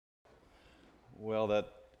Well,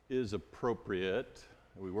 that is appropriate.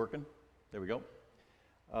 Are we working? There we go.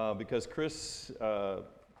 Because Chris,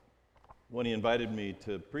 when he invited me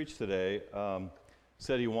to preach today,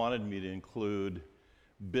 said he wanted me to include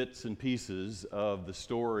bits and pieces of the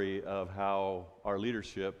story of how our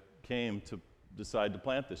leadership came to decide to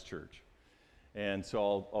plant this church. And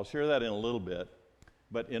so I'll share that in a little bit.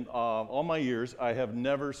 But in all my years, I have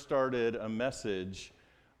never started a message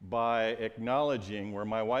by acknowledging where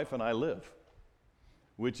my wife and I live,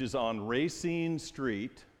 which is on Racine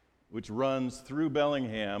Street, which runs through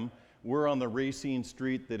Bellingham. We're on the Racine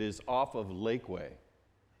Street that is off of Lakeway.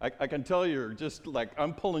 I can tell you're just like,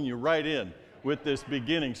 I'm pulling you right in with this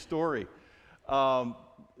beginning story. The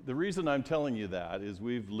reason I'm telling you that is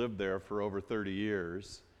we've lived there for over 30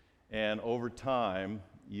 years, and over time,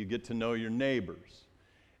 you get to know your neighbors.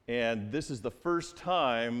 And this is the first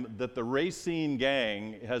time that the Racine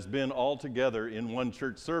gang has been all together in one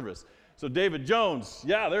church service. So David Jones,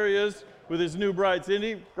 yeah, there he is with his new bride,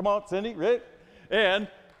 Cindy. Come on, Cindy, right? And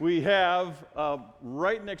we have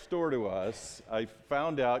right next door to us, I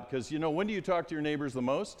found out, because when do you talk to your neighbors the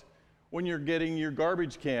most? When you're getting your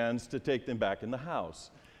garbage cans to take them back in the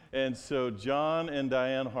house. And so John and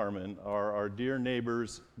Diane Harmon are our dear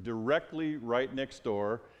neighbors directly right next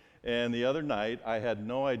door. And the other night, I had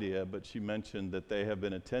no idea, but she mentioned that they have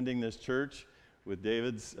been attending this church with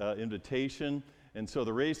David's invitation. And so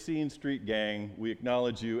the Racine Street gang, we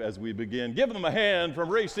acknowledge you as we begin. Give them a hand from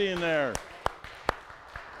Racine there.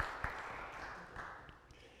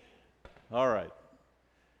 All right.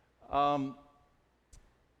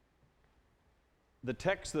 The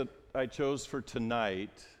text that I chose for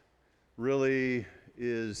tonight really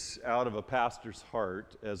is out of a pastor's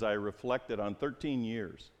heart as I reflected on 13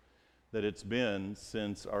 years that it's been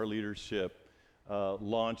since our leadership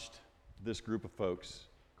launched this group of folks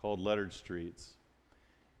called Lettered Streets.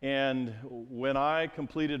 And when I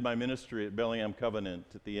completed my ministry at Bellingham Covenant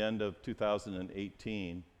at the end of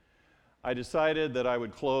 2018, I decided that I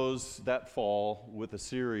would close that fall with a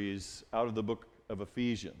series out of the book of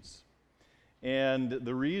Ephesians. And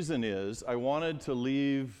the reason is I wanted to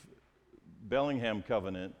leave Bellingham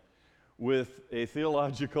Covenant with a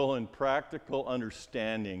theological and practical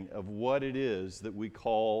understanding of what it is that we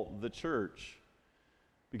call the church.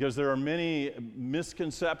 Because there are many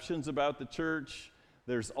misconceptions about the church.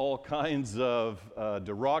 There's all kinds of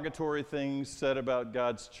derogatory things said about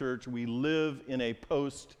God's church. We live in a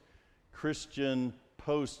post-Christian,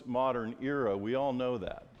 post-modern era. We all know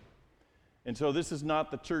that. And so this is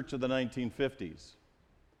not the church of the 1950s.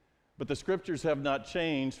 But the scriptures have not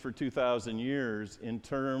changed for 2,000 years in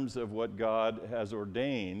terms of what God has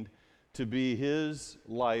ordained to be his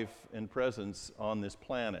life and presence on this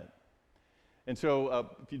planet. And so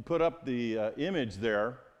if you'd put up the image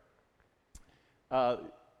there,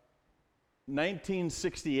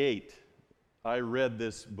 1968, I read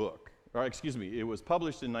this book. It was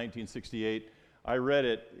published in 1968. I read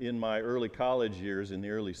it in my early college years in the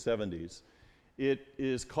early 70s. It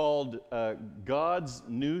is called God's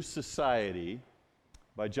New Society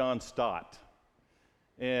by John Stott.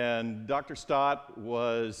 And Dr. Stott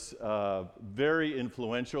was very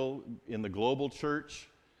influential in the global church.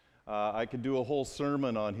 I could do a whole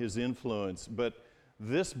sermon on his influence, but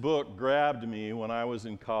this book grabbed me when I was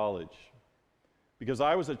in college. Because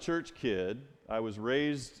I was a church kid. I was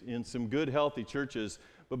raised in some good, healthy churches,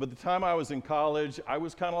 but by the time I was in college, I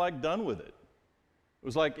was kind of like done with it. It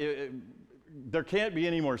was like, there can't be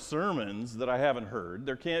any more sermons that I haven't heard.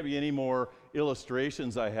 There can't be any more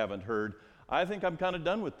illustrations I haven't heard. I think I'm kind of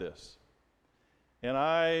done with this. And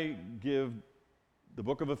I give the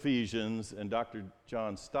book of Ephesians and Dr.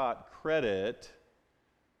 John Stott credit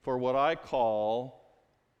for what I call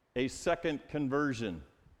a second conversion.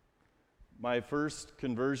 My first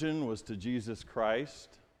conversion was to Jesus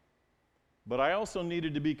Christ, but I also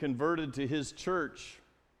needed to be converted to his church.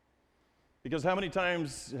 Because how many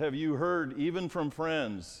times have you heard, even from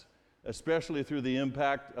friends, especially through the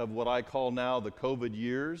impact of what I call now the COVID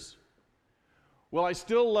years, well, I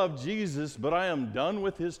still love Jesus, but I am done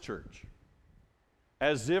with his church.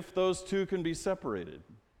 As if those two can be separated.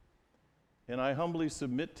 And I humbly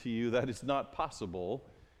submit to you that it's not possible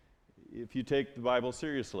if you take the Bible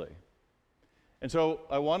seriously. And so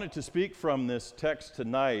I wanted to speak from this text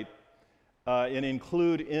tonight and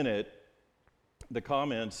include in it the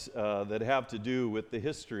comments that have to do with the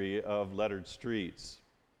history of Lettered Streets.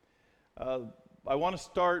 I want to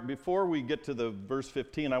start, before we get to the verse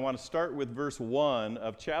 15, I want to start with verse 1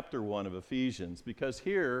 of chapter 1 of Ephesians, because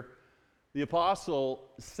here the apostle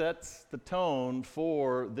sets the tone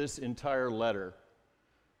for this entire letter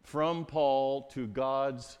from Paul to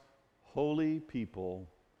God's holy people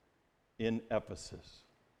in Ephesus.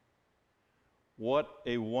 What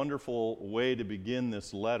a wonderful way to begin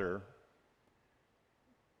this letter.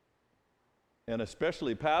 And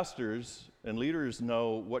especially pastors and leaders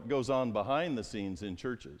know what goes on behind the scenes in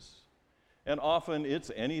churches. And often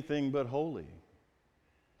it's anything but holy.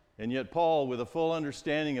 And yet Paul, with a full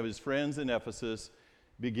understanding of his friends in Ephesus,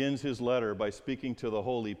 begins his letter by speaking to the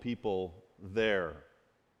holy people there.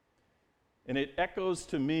 And it echoes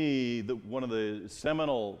to me one of the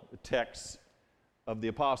seminal texts of the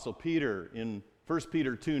Apostle Peter in 1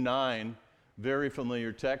 Peter 2:9, very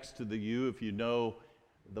familiar text to you if you know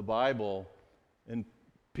the Bible. And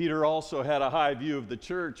Peter also had a high view of the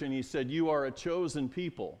church, and he said, "You are a chosen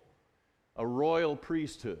people, a royal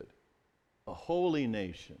priesthood, a holy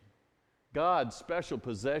nation, God's special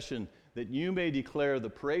possession, that you may declare the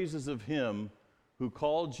praises of him who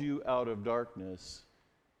called you out of darkness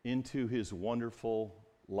into his wonderful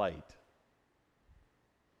light."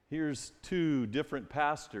 Here's two different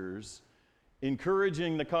pastors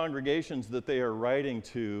encouraging the congregations that they are writing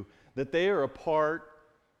to that they are a part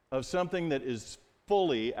of something that is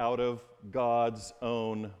fully out of God's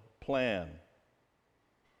own plan.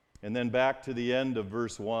 And then back to the end of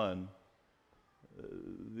verse 1,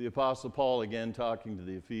 the Apostle Paul again talking to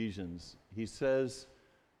the Ephesians, he says,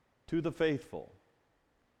 "To the faithful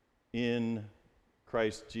in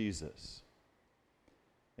Christ Jesus."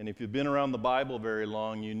 And if you've been around the Bible very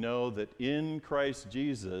long, you know that in Christ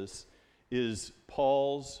Jesus is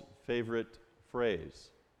Paul's favorite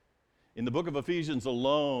phrase. In the book of Ephesians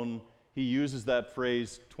alone, he uses that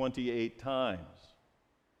phrase 28 times.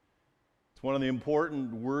 It's one of the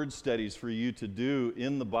important word studies for you to do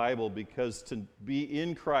in the Bible, because to be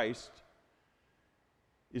in Christ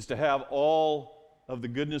is to have all of the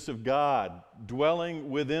goodness of God dwelling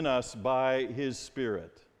within us by his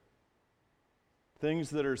Spirit. Things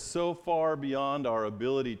that are so far beyond our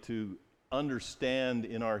ability to understand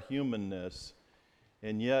in our humanness,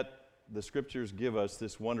 and yet the Scriptures give us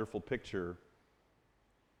this wonderful picture.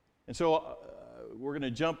 And so we're going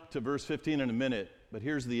to jump to verse 15 in a minute, but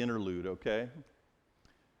here's the interlude, okay?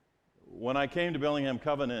 When I came to Bellingham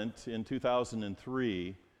Covenant in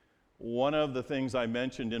 2003, one of the things I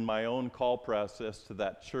mentioned in my own call process to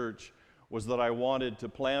that church was that I wanted to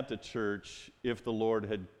plant a church if the Lord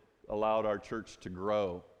had allowed our church to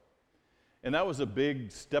grow. And that was a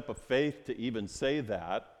big step of faith to even say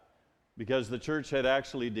that, because the church had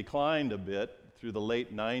actually declined a bit through the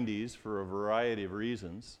late 90s for a variety of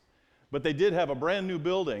reasons. But they did have a brand new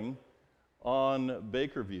building on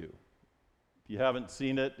Bakerview. If you haven't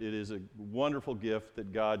seen it, it is a wonderful gift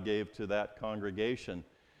that God gave to that congregation.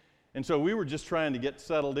 And so we were just trying to get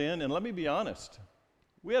settled in, and let me be honest,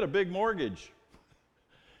 we had a big mortgage.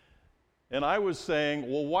 And I was saying,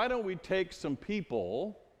 well, why don't we take some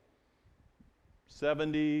people,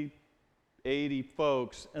 70, 80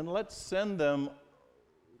 folks, and let's send them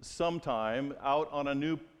sometime out on a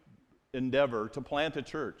new endeavor to plant a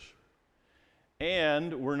church.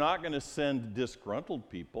 And we're not going to send disgruntled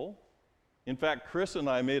people. In fact, Chris and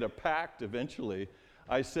I made a pact eventually.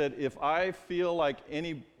 I said, if I feel like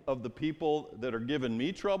any of the people that are giving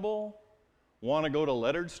me trouble want to go to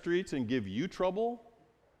Leonard Streets and give you trouble,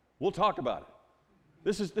 we'll talk about it.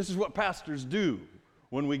 This is what pastors do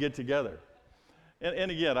when we get together.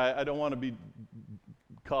 And again, I don't want to be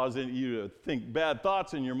causing you to think bad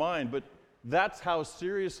thoughts in your mind, but that's how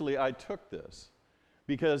seriously I took this,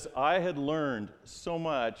 because I had learned so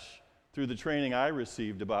much through the training I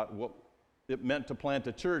received about what it meant to plant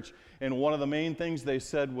a church. And one of the main things they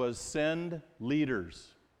said was send leaders.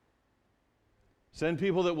 Send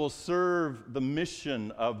people that will serve the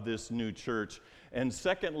mission of this new church. And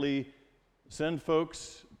secondly, send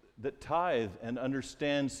folks that tithe and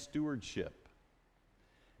understand stewardship.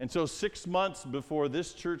 And so 6 months before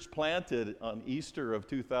this church planted on Easter of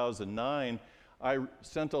 2009, I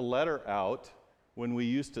sent a letter out when we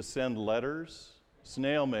used to send letters,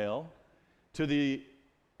 snail mail, to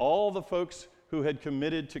all the folks who had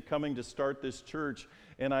committed to coming to start this church.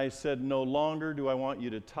 And I said, no longer do I want you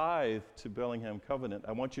to tithe to Bellingham Covenant.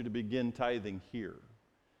 I want you to begin tithing here.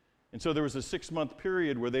 And so there was a 6-month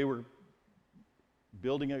period where they were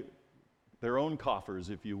building their own coffers,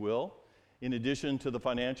 if you will, in addition to the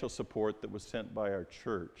financial support that was sent by our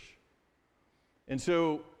church. And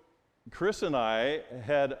so Chris and I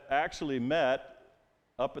had actually met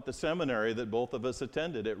up at the seminary that both of us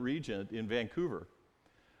attended at Regent in Vancouver.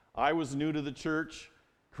 I was new to the church.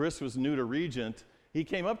 Chris was new to Regent. He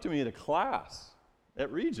came up to me at a class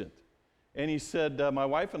at Regent, and he said, my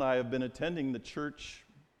wife and I have been attending the church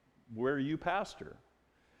where you pastor.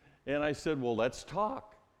 And I said, well, let's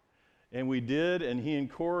talk. And we did, and he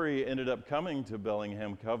and Corey ended up coming to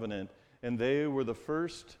Bellingham Covenant, and they were the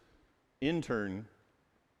first intern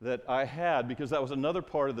that I had, because that was another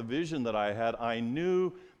part of the vision that I had. I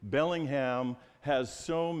knew Bellingham has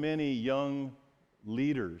so many young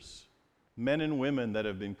leaders, men and women that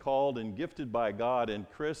have been called and gifted by God, and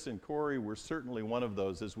Chris and Corey were certainly one of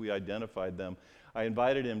those as we identified them. I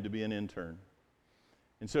invited him to be an intern.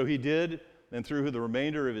 And so he did, and through the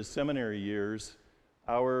remainder of his seminary years,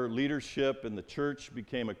 our leadership and the church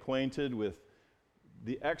became acquainted with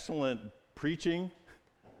the excellent preaching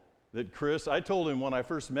that Chris, I told him when I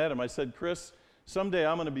first met him, I said, Chris, someday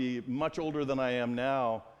I'm going to be much older than I am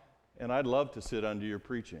now, and I'd love to sit under your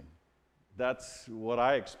preaching. That's what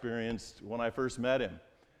I experienced when I first met him.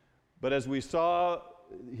 But as we saw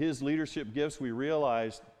his leadership gifts, we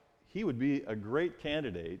realized he would be a great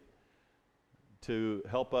candidate to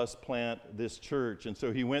help us plant this church. And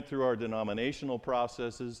so he went through our denominational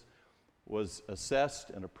processes, was assessed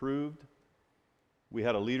and approved. We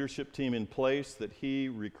had a leadership team in place that he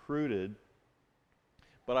recruited.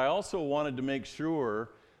 But I also wanted to make sure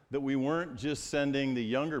that we weren't just sending the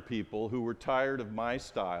younger people who were tired of my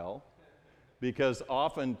style, because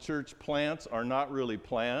often church plants are not really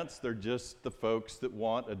plants, they're just the folks that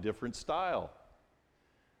want a different style.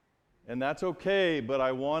 And that's okay, but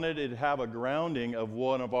I wanted it to have a grounding of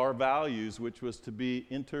one of our values, which was to be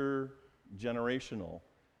intergenerational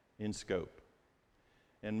in scope.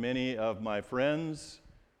 And many of my friends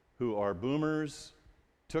who are boomers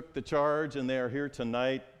took the charge, and they are here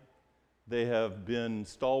tonight. They have been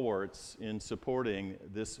stalwarts in supporting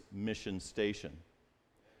this mission station.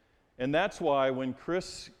 And that's why when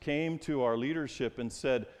Chris came to our leadership and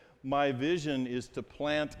said, my vision is to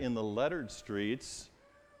plant in the lettered streets,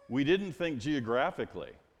 we didn't think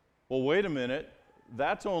geographically. Well, wait a minute,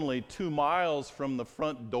 that's only 2 miles from the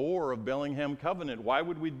front door of Bellingham Covenant. Why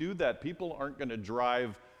would we do that? People aren't going to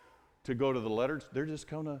drive to go to the letters. They're just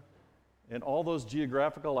going to, and all those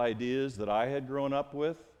geographical ideas that I had grown up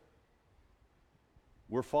with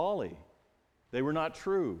were folly. They were not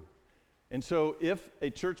true. And so if a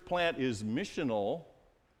church plant is missional,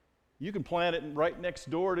 you can plant it right next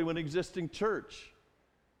door to an existing church,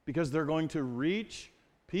 because they're going to reach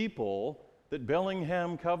people that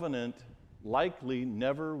Bellingham Covenant likely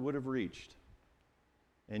never would have reached.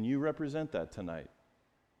 And you represent that tonight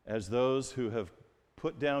as those who have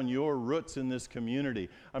put down your roots in this community.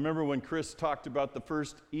 I remember when Chris talked about the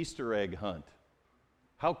first Easter egg hunt.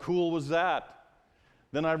 How cool was that?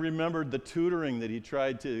 Then I remembered the tutoring that he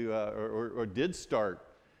tried to, or did start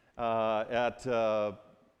at,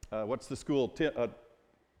 what's the school?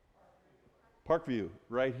 Parkview,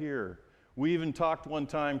 right here. We even talked one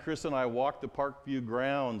time, Chris and I walked the Parkview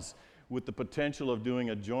grounds with the potential of doing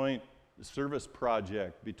a joint service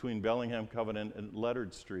project between Bellingham Covenant and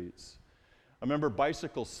Leonard Streets. I remember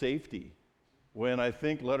bicycle safety, when I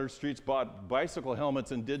think Leonard Streets bought bicycle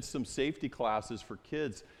helmets and did some safety classes for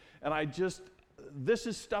kids. And this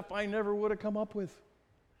is stuff I never would have come up with.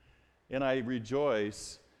 And I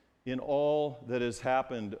rejoice in all that has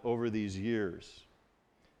happened over these years.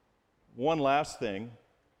 One last thing,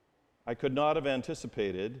 I could not have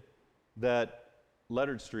anticipated that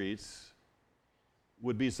Leonard Streets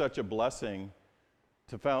would be such a blessing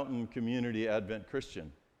to Fountain Community Advent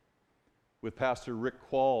Christian with Pastor Rick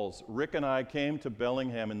Qualls. Rick and I came to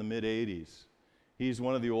Bellingham in the mid-'80s. He's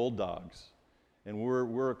one of the old dogs, and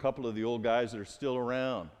we're a couple of the old guys that are still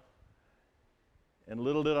around. And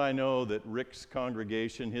little did I know that Rick's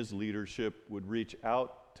congregation, his leadership, would reach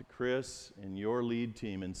out to Chris and your lead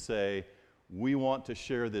team and say, we want to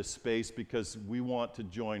share this space because we want to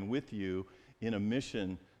join with you in a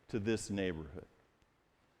mission to this neighborhood.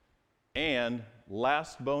 And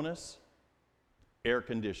last bonus, air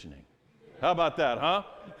conditioning. How about that, huh?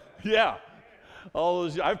 Yeah.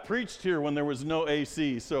 I've preached here when there was no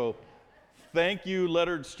AC, so thank you,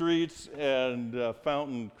 Leonard Streets and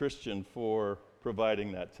Fountain Christian, for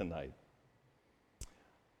providing that tonight.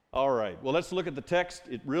 All right, well, let's look at the text.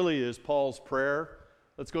 It really is Paul's prayer.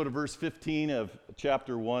 Let's go to verse 15 of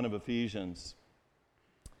chapter 1 of Ephesians.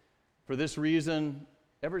 For this reason,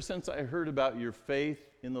 ever since I heard about your faith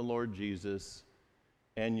in the Lord Jesus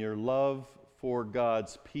and your love for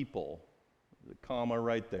God's people, the comma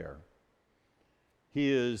right there,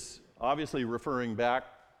 he is obviously referring back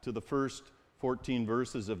to the first 14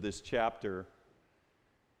 verses of this chapter.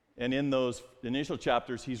 And in those initial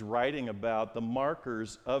chapters, he's writing about the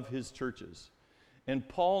markers of his churches. And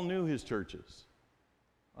Paul knew his churches.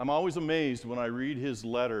 I'm always amazed when I read his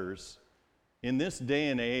letters in this day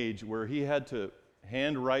and age where he had to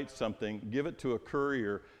handwrite something, give it to a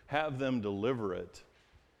courier, have them deliver it.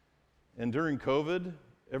 And during COVID,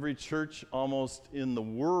 Every church almost in the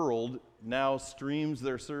world now streams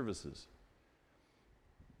their services.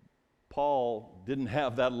 Paul didn't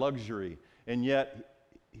have that luxury, and yet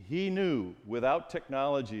he knew without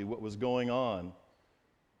technology what was going on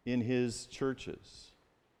in his churches.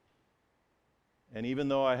 And even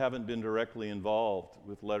though I haven't been directly involved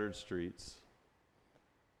with Leonard Streets,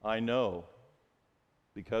 I know,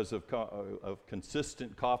 because of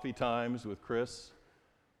consistent coffee times with Chris,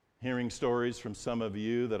 hearing stories from some of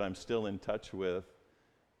you that I'm still in touch with,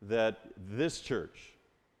 that this church,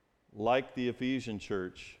 like the Ephesian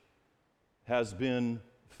church, has been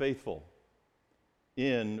faithful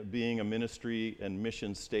in being a ministry and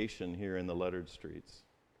mission station here in the Leonard Streets.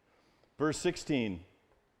 Verse 16,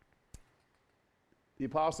 the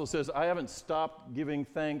apostle says, I haven't stopped giving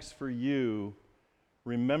thanks for you,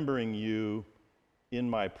 remembering you in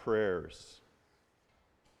my prayers.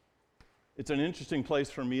 It's an interesting place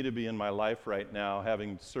for me to be in my life right now,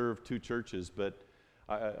 having served two churches, but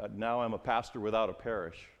now I'm a pastor without a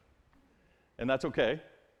parish. And that's okay.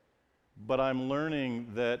 But I'm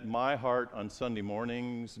learning that my heart on Sunday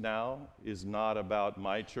mornings now is not about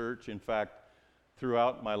my church. In fact,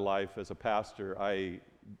 throughout my life as a pastor,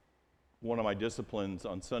 one of my disciplines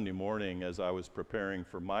on Sunday morning as I was preparing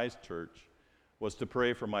for my church was to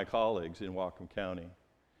pray for my colleagues in Whatcom County.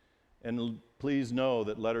 And please know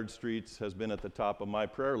that Leonard Streets has been at the top of my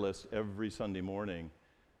prayer list every Sunday morning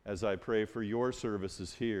as I pray for your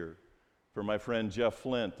services here, for my friend Jeff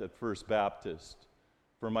Flint at First Baptist,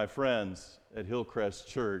 for my friends at Hillcrest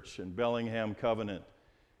Church and Bellingham Covenant.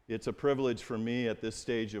 It's a privilege for me at this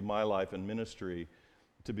stage of my life and ministry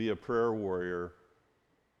to be a prayer warrior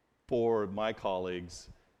for my colleagues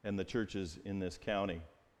and the churches in this county.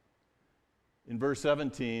 In verse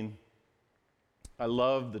 17, I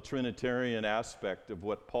love the Trinitarian aspect of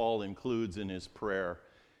what Paul includes in his prayer.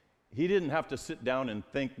 He didn't have to sit down and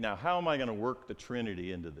think, now, how am I going to work the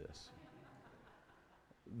Trinity into this?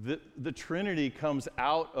 The Trinity comes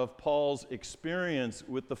out of Paul's experience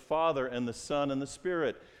with the Father and the Son and the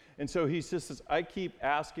Spirit. And so he says, I keep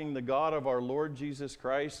asking the God of our Lord Jesus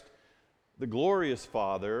Christ, the glorious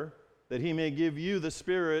Father, that he may give you the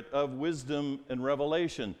spirit of wisdom and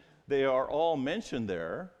revelation. They are all mentioned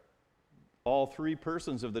there, all three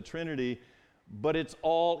persons of the Trinity, but it's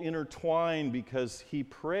all intertwined because he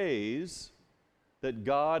prays that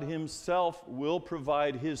God himself will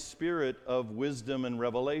provide his spirit of wisdom and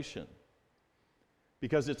revelation.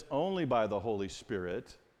 Because it's only by the Holy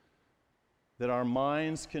Spirit that our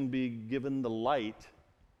minds can be given the light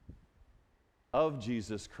of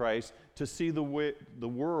Jesus Christ to see the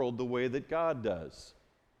world the way that God does.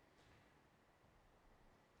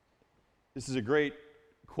 This is a great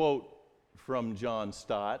quote from John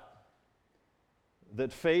Stott,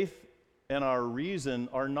 that faith and our reason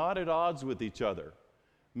are not at odds with each other.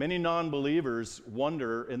 Many non-believers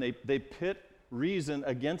wonder, and they pit reason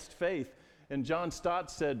against faith. And John Stott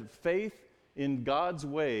said, faith in God's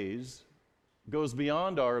ways goes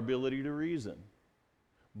beyond our ability to reason,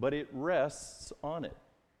 but it rests on it.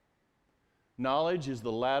 Knowledge is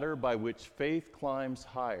the ladder by which faith climbs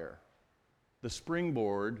higher, the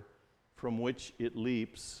springboard from which it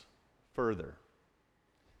leaps further.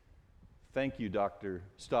 Thank you, Dr.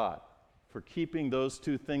 Stott, for keeping those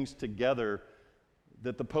two things together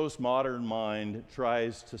that the postmodern mind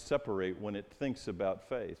tries to separate when it thinks about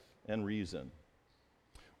faith and reason.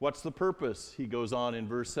 What's the purpose? He goes on in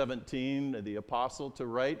verse 17, the apostle to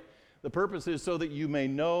write. The purpose is so that you may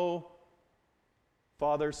know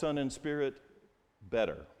Father, Son, and Spirit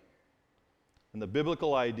better. And the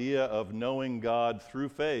biblical idea of knowing God through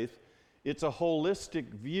faith, it's a holistic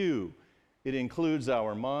view. It includes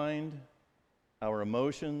our mind, our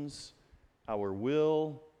emotions, our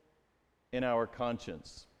will, and our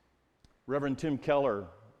conscience. Reverend Tim Keller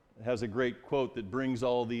has a great quote that brings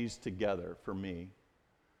all these together for me.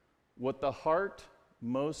 What the heart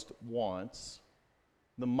most wants,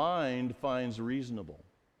 the mind finds reasonable,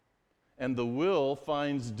 and the will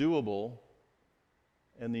finds doable,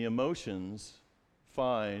 and the emotions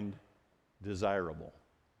find desirable.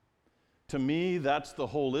 To me, that's the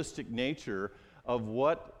holistic nature of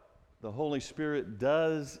what the Holy Spirit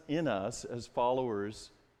does in us as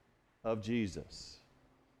followers of Jesus.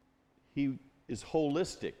 He is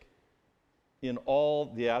holistic in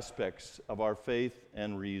all the aspects of our faith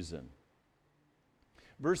and reason.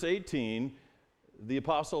 Verse 18, the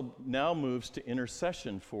apostle now moves to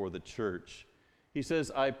intercession for the church. He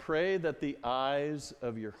says, I pray that the eyes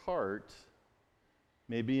of your heart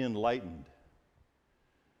may be enlightened.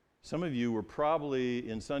 Some of you were probably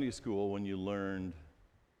in Sunday school when you learned,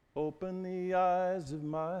 open the eyes of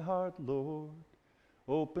my heart, Lord.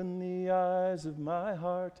 Open the eyes of my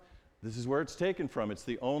heart. This is where it's taken from. It's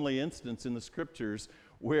the only instance in the Scriptures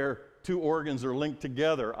where two organs are linked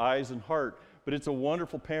together, eyes and heart. But it's a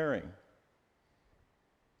wonderful pairing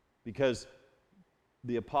because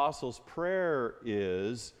the apostle's prayer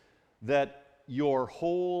is that your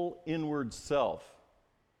whole inward self,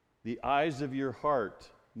 the eyes of your heart,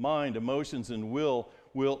 mind, emotions, and will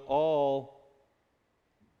all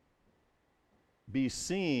be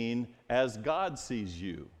seen as God sees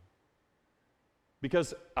you.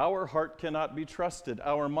 Because our heart cannot be trusted.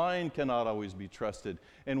 Our mind cannot always be trusted.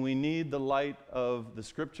 And we need the light of the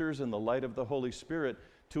Scriptures and the light of the Holy Spirit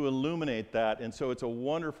to illuminate that. And so it's a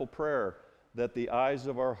wonderful prayer that the eyes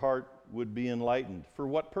of our heart would be enlightened. For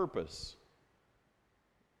what purpose?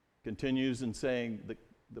 Continues in saying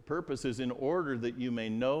the purpose is in order that you may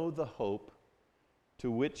know the hope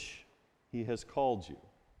to which He has called you.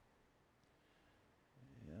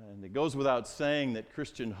 And it goes without saying that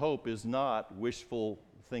Christian hope is not wishful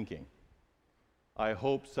thinking. I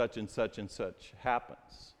hope such and such and such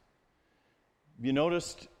happens. You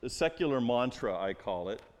noticed a secular mantra, I call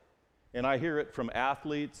it, and I hear it from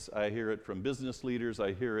athletes, I hear it from business leaders,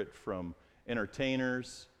 I hear it from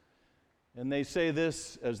entertainers, and they say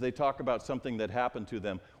this as they talk about something that happened to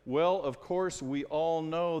them. Well, of course, we all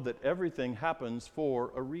know that everything happens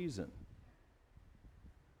for a reason.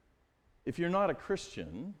 If you're not a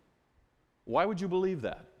Christian, why would you believe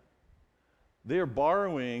that? They're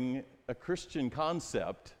borrowing a Christian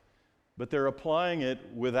concept, but they're applying it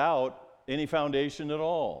without any foundation at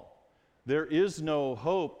all. There is no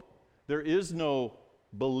hope, there is no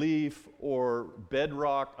belief or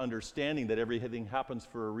bedrock understanding that everything happens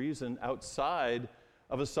for a reason outside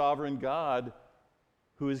of a sovereign God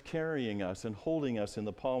who is carrying us and holding us in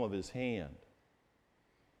the palm of His hand.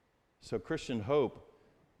 So Christian hope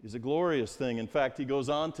is a glorious thing. In fact, he goes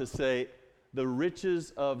on to say, the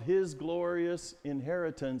riches of His glorious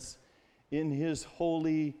inheritance in His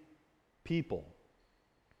holy people.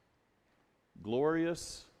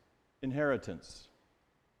 Glorious inheritance.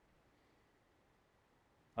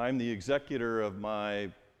 I'm the executor of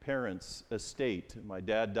my parents' estate. My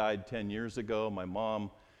dad died 10 years ago. My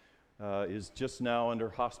mom is just now under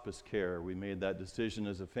hospice care. We made that decision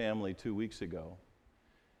as a family 2 weeks ago.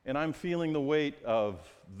 And I'm feeling the weight of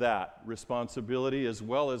that responsibility, as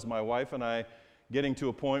well as my wife and I getting to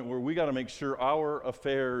a point where we got to make sure our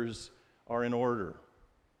affairs are in order.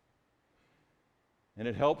 And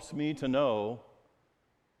it helps me to know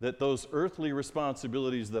that those earthly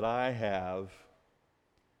responsibilities that I have,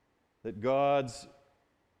 that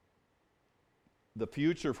the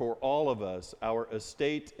future for all of us, our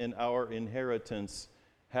estate and our inheritance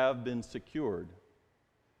have been secured.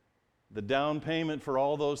 The down payment for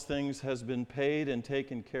all those things has been paid and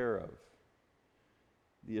taken care of.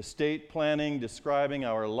 The estate planning describing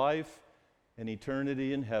our life and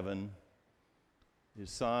eternity in heaven is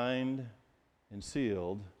signed and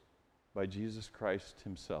sealed by Jesus Christ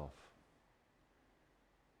Himself.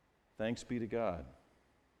 Thanks be to God.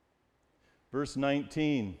 Verse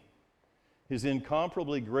 19, His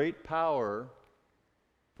incomparably great power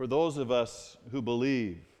for those of us who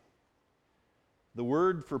believe. The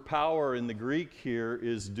word for power in the Greek here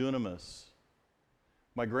is dunamis.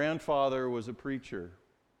 My grandfather was a preacher.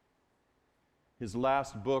 His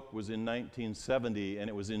last book was in 1970, and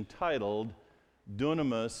it was entitled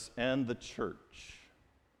Dunamis and the Church.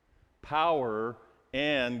 Power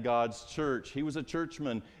and God's church. He was a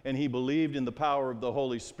churchman, and he believed in the power of the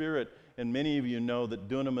Holy Spirit. And many of you know that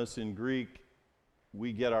dunamis in Greek,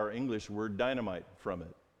 we get our English word dynamite from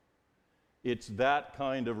it. It's that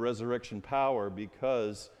kind of resurrection power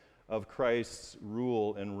because of Christ's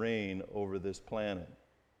rule and reign over this planet.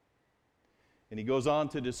 And he goes on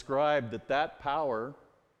to describe that power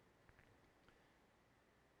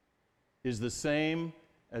is the same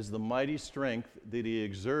as the mighty strength that He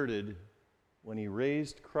exerted when He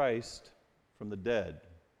raised Christ from the dead.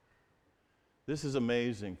 This is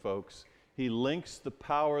amazing, folks. He links the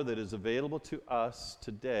power that is available to us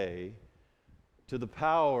today to the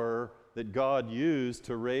power that God used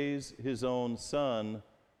to raise His own Son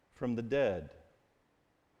from the dead.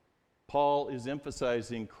 Paul is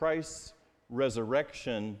emphasizing Christ's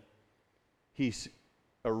resurrection. He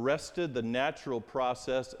arrested the natural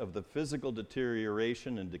process of the physical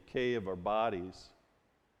deterioration and decay of our bodies,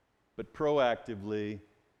 but proactively,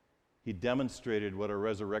 He demonstrated what a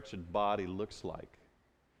resurrection body looks like.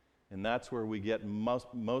 And that's where we get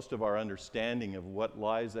most of our understanding of what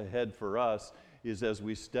lies ahead for us, is as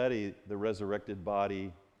we study the resurrected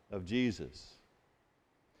body of Jesus.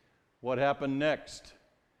 What happened next?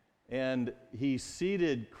 And He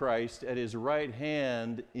seated Christ at His right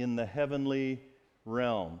hand in the heavenly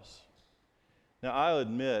realms. Now, I'll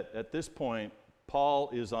admit, at this point, Paul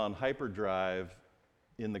is on hyperdrive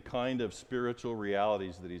in the kind of spiritual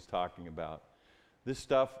realities that he's talking about. This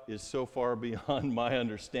stuff is so far beyond my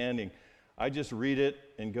understanding. I just read it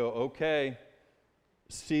and go, okay,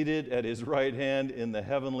 seated at his right hand in the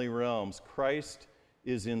heavenly realms, Christ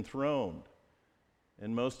is enthroned.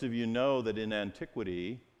 And most of you know that in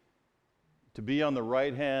antiquity, to be on the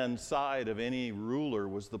right-hand side of any ruler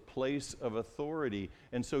was the place of authority.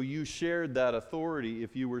 And so you shared that authority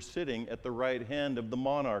if you were sitting at the right hand of the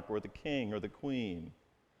monarch or the king or the queen.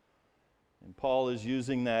 And Paul is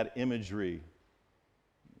using that imagery.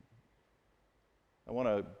 I want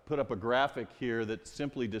to put up a graphic here that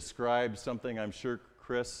simply describes something I'm sure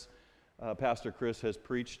Pastor Chris has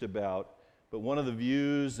preached about. But one of the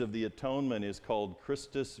views of the atonement is called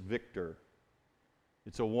Christus Victor.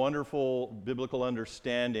 It's a wonderful biblical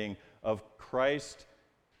understanding of Christ's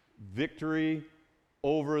victory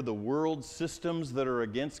over the world systems that are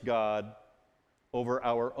against God, over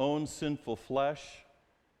our own sinful flesh,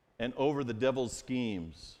 and over the devil's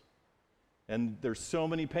schemes. And there's so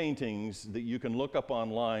many paintings that you can look up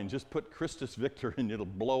online. Just put Christus Victor and it'll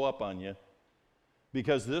blow up on you.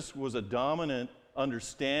 Because this was a dominant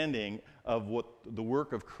understanding of what the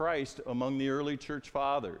work of Christ among the early church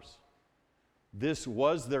fathers. This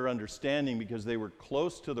was their understanding because they were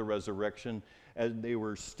close to the resurrection and they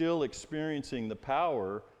were still experiencing the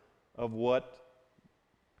power of what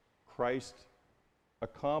Christ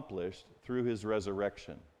accomplished through his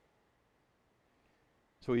resurrection.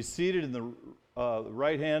 So he's seated in the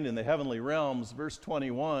right hand in the heavenly realms. Verse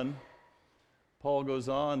 21, Paul goes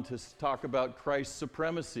on to talk about Christ's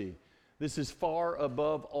supremacy. This is far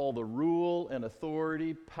above all the rule and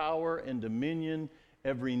authority, power and dominion,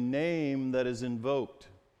 every name that is invoked.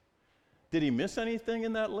 Did he miss anything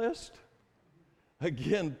in that list?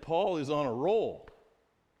 Again, Paul is on a roll.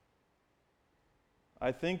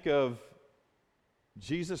 I think of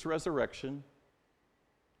Jesus' resurrection,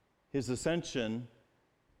 his ascension,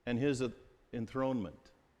 and his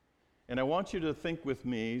enthronement. And I want you to think with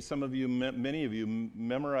me, many of you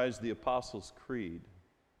memorized the Apostles' Creed.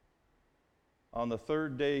 On the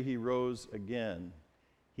third day he rose again.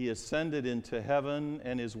 He ascended into heaven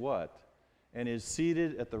and is what? And is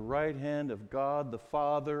seated at the right hand of God the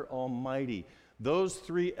Father Almighty. Those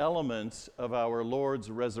three elements of our Lord's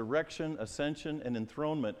resurrection, ascension, and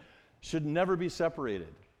enthronement should never be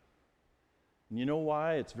separated. And you know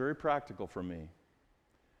why? It's very practical for me.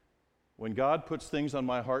 When God puts things on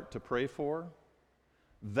my heart to pray for,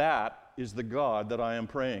 that is the God that I am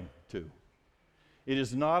praying to. It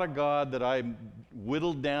is not a God that I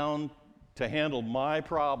whittled down to handle my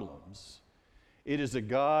problems. It is a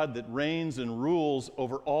God that reigns and rules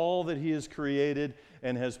over all that he has created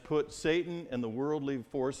and has put Satan and the worldly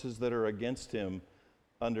forces that are against him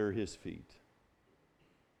under his feet.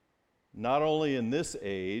 Not only in this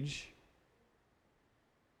age,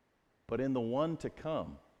 but in the one to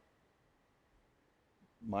come.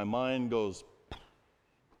 My mind goes,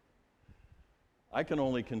 I can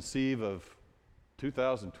only conceive of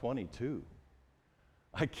 2022.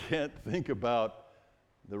 I can't think about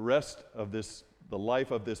the rest of the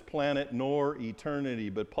life of this planet, nor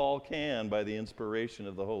eternity, but Paul can by the inspiration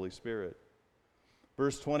of the Holy Spirit.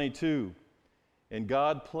 Verse 22, and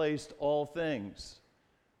God placed all things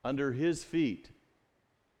under his feet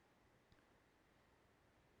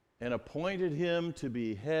and appointed him to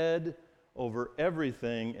be head over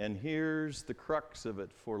everything, and here's the crux of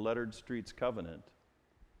it for Leonard Street's covenant,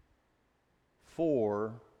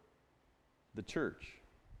 for the church.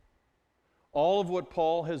 All of what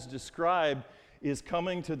Paul has described is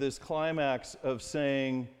coming to this climax of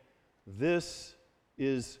saying, this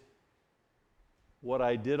is what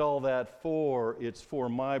I did all that for. It's for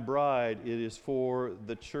my bride. It is for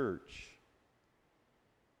the church.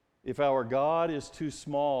 If our God is too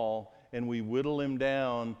small and we whittle him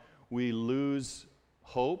down, we lose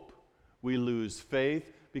hope, we lose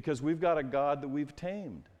faith, because we've got a God that we've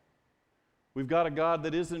tamed. We've got a God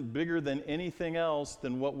that isn't bigger than anything else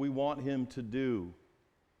than what we want him to do.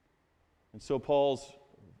 And so Paul's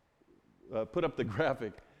put up the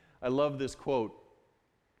graphic. I love this quote.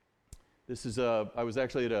 I was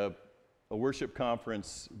actually at a worship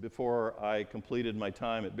conference before I completed my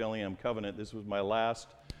time at Bellingham Covenant. This was my last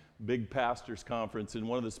big pastors' conference, and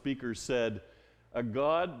one of the speakers said, a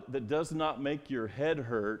God that does not make your head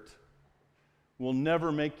hurt will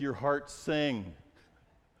never make your heart sing.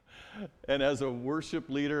 And as a worship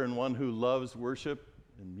leader and one who loves worship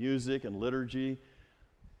and music and liturgy,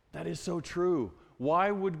 that is so true.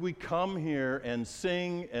 Why would we come here and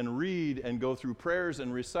sing and read and go through prayers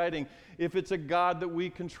and reciting if it's a God that we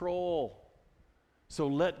control? So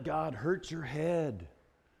let God hurt your head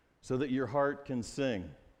so that your heart can sing.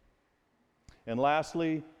 And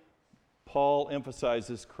lastly, Paul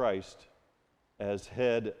emphasizes Christ as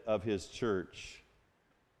head of his church.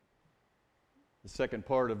 The second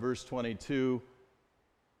part of verse 22,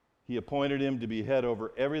 he appointed him to be head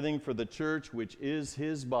over everything for the church, which is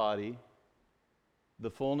his body, the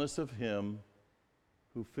fullness of him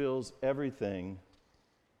who fills everything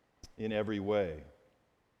in every way.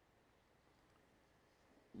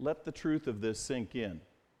 Let the truth of this sink in.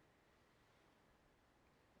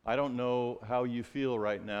 I don't know how you feel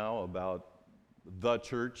right now about the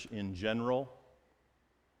church in general,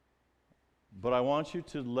 but I want you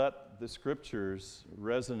to let the scriptures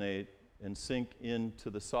resonate and sink into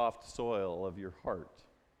the soft soil of your heart.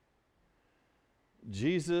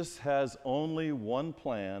 Jesus has only one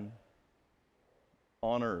plan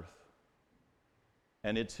on earth,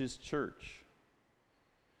 and it's his church.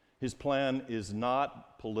 His plan is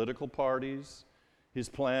not political parties. His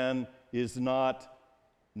plan is not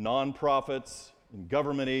nonprofits and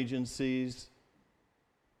government agencies.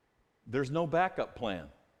 There's no backup plan.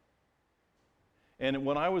 And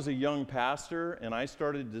when I was a young pastor and I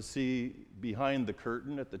started to see behind the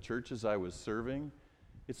curtain at the churches I was serving,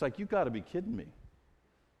 it's like, you got to be kidding me.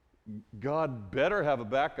 God better have a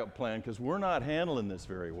backup plan because we're not handling this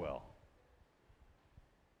very well.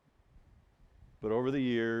 But over the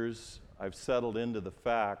years, I've settled into the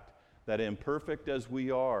fact that imperfect as we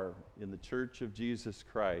are in the Church of Jesus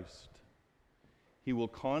Christ, he will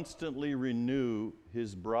constantly renew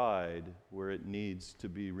his bride where it needs to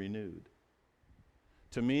be renewed.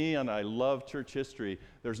 To me, and I love church history,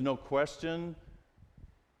 there's no question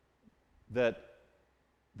that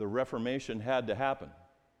the Reformation had to happen.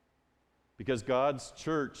 Because God's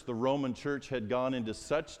church, the Roman church, had gone into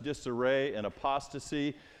such disarray and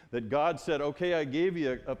apostasy that God said, okay, I gave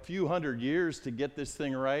you a few hundred years to get this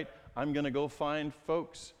thing right. I'm going to go find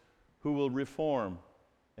folks who will reform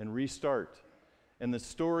and restart. And the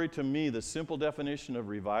story to me, the simple definition of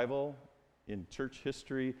revival in church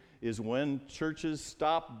history is when churches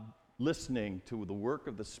stop listening to the work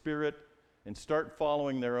of the Spirit and start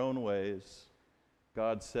following their own ways.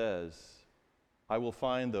 God says, I will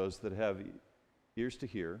find those that have ears to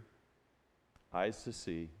hear, eyes to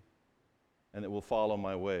see, and that will follow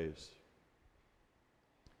my ways.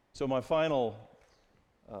 So my final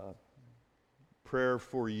prayer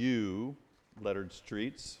for you, Leonard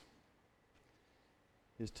Streets,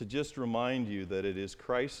 is to just remind you that it is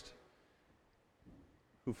Christ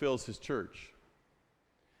who fills his church.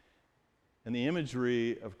 And the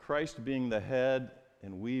imagery of Christ being the head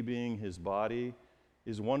and we being his body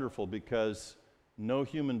is wonderful because no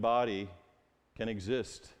human body can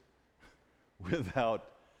exist without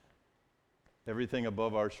everything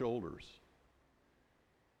above our shoulders.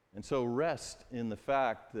 And so rest in the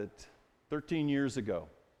fact that 13 years ago,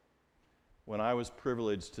 when I was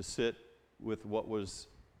privileged to sit with what was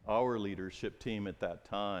our leadership team at that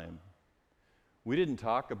time, we didn't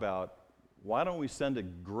talk about, why don't we send a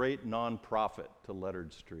great nonprofit to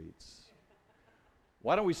Leonard Streets?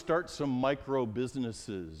 Why don't we start some micro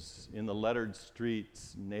businesses in the Leonard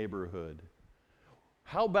Streets neighborhood?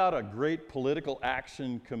 How about a great political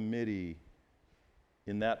action committee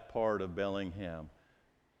in that part of Bellingham?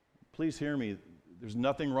 Please hear me, there's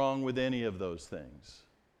nothing wrong with any of those things,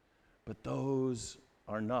 but those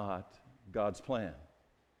are not God's plan.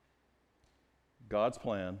 God's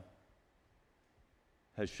plan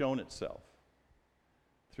has shown itself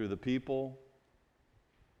through the people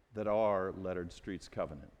that are Leonard Streets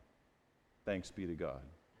Covenant. Thanks be to God.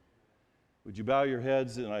 Would you bow your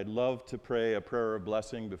heads, and I'd love to pray a prayer of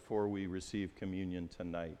blessing before we receive communion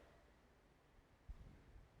tonight.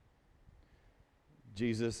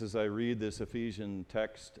 Jesus, as I read this Ephesian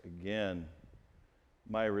text again,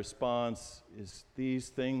 my response is these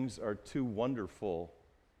things are too wonderful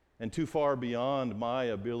and too far beyond my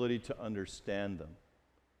ability to understand them.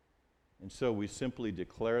 And so we simply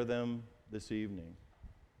declare them this evening.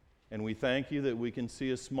 And we thank you that we can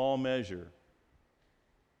see a small measure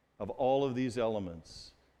of all of these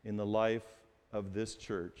elements in the life of this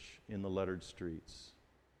church in the Leonard Streets.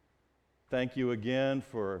 Thank you again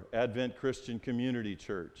for Advent Christian Community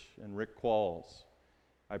Church and Rick Qualls.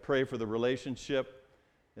 I pray for the relationship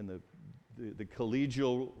and the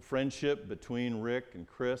collegial friendship between Rick and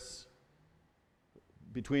Chris,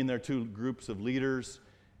 between their two groups of leaders.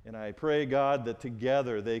 And I pray, God, that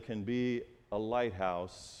together they can be a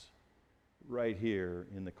lighthouse right here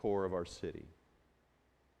in the core of our city.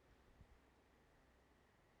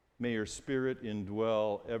 May your Spirit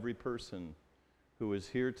indwell every person who is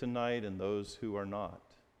here tonight and those who are not,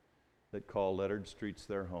 that call Leonard Streets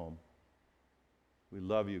their home. We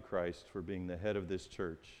love you, Christ, for being the head of this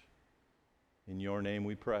church. In your name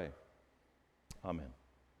we pray. Amen.